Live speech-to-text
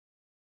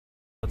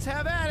Let's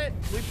have at it.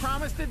 We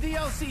promised the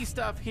DLC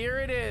stuff. Here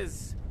it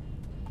is.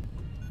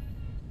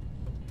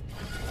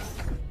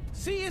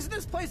 See, isn't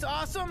this place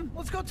awesome?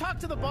 Let's go talk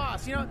to the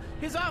boss. You know,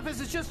 his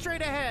office is just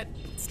straight ahead.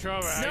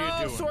 Trover, how you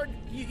doing? No sword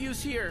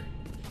use here.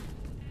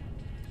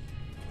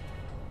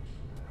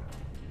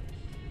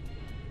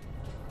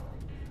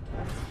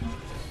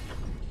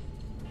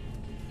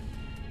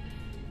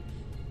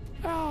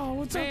 Oh,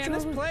 what's up, Man,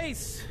 Trover? this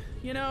place,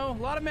 you know,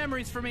 a lot of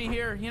memories for me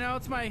here. You know,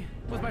 was my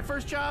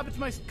first job, it's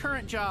my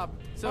current job.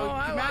 So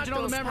imagine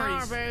all the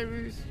memories.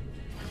 Babies.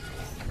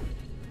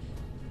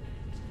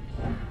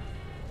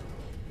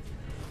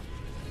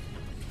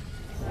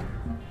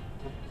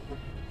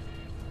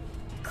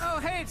 Oh,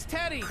 hey, it's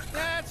Teddy.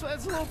 That's a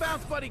little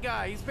bounce buddy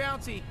guy. He's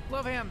bouncy.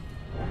 Love him.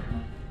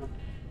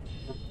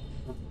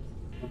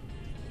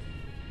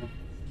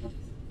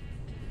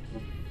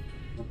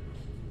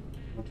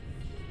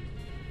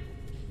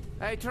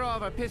 Hey,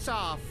 Trover, piss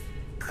off.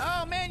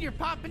 Oh, man, you're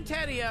popping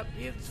Teddy up.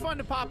 It's fun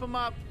to pop him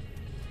up.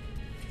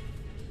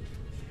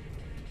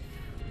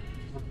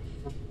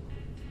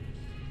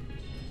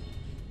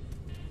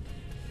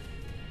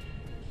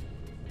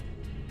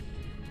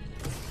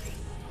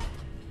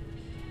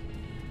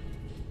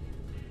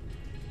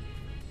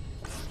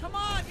 Come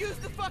on, use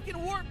the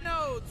fucking warp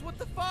nodes. What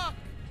the fuck?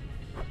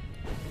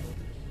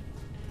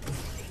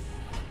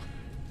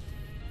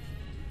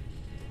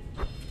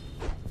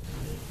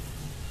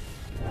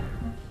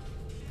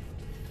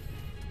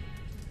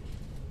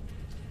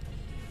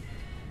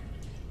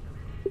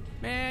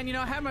 Man, you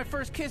know, I had my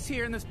first kiss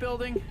here in this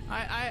building.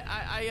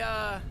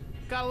 I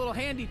got a little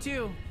handy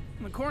too.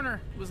 In the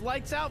corner. It was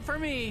lights out for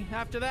me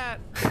after that.